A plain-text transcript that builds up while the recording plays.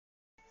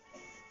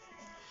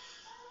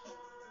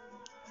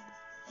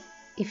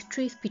If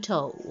truth be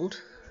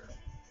told,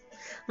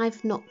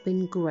 I've not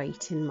been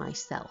great in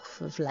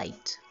myself of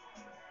late.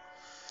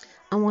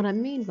 And what I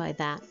mean by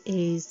that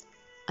is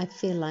I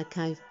feel like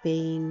I've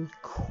been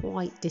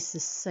quite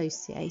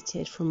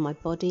disassociated from my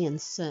body and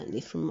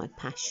certainly from my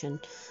passion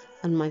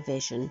and my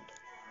vision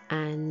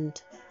and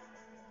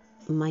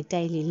my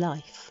daily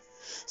life.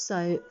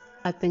 So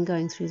I've been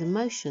going through the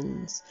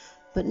motions,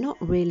 but not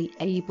really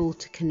able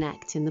to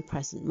connect in the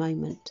present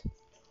moment.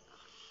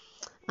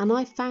 And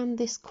I found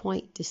this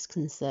quite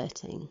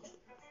disconcerting.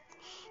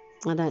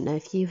 I don't know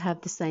if you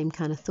have the same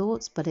kind of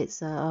thoughts, but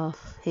it's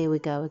here we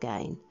go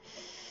again.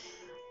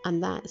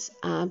 And that's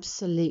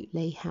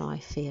absolutely how I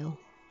feel.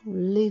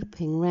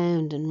 Looping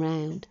round and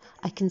round.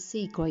 I can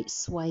see great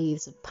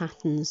swathes of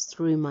patterns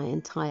through my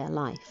entire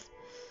life.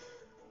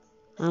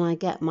 And I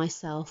get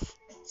myself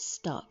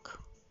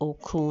stuck or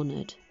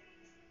cornered.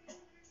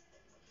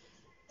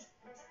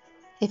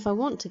 If I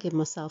want to give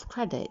myself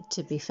credit,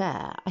 to be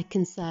fair, I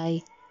can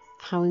say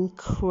how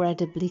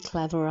incredibly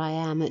clever I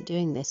am at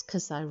doing this,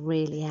 because I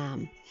really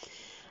am.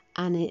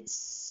 And it's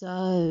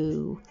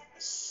so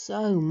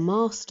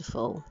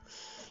masterful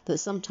that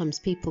sometimes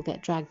people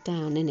get dragged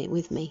down in it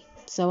with me.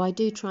 So I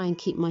do try and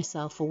keep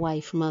myself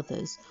away from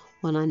others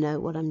when I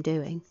know what I'm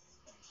doing.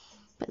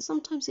 But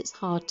sometimes it's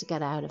hard to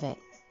get out of it.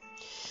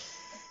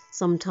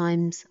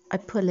 Sometimes I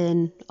pull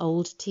in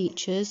old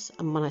teachers,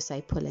 and when I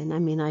say pull in, I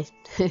mean I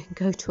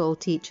go to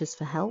old teachers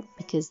for help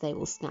because they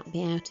will snap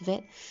me out of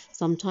it.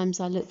 Sometimes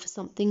I look for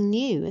something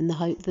new in the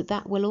hope that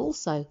that will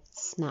also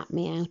snap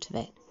me out of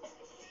it.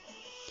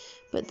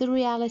 But the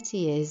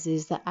reality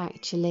is that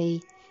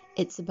actually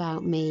it's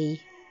about me,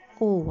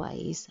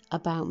 always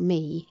about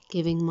me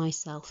giving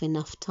myself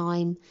enough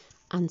time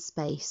and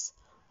space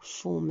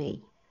for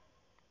me.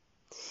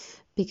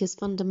 Because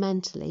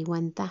fundamentally,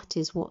 when that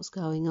is what's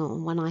going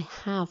on, when I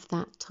have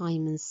that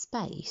time and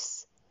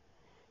space,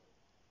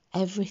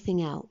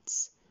 everything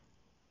else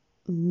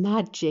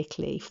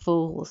magically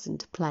falls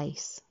into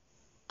place.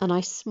 And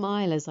I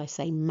smile as I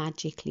say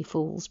magically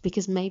falls,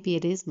 because maybe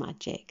it is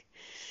magic.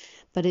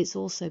 But it's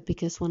also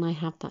because when I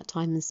have that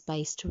time and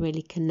space to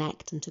really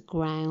connect and to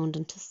ground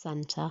and to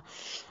centre,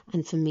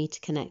 and for me to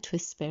connect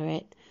with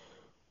spirit,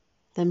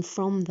 then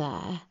from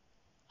there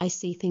I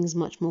see things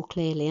much more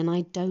clearly, and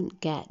I don't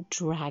get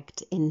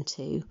dragged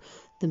into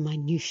the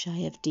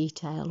minutiae of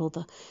detail or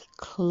the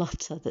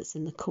clutter that's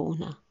in the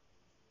corner.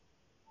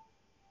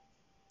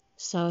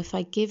 So if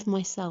I give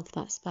myself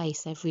that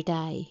space every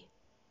day,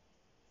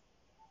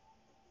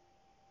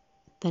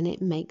 then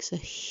it makes a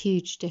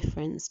huge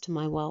difference to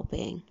my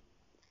well-being.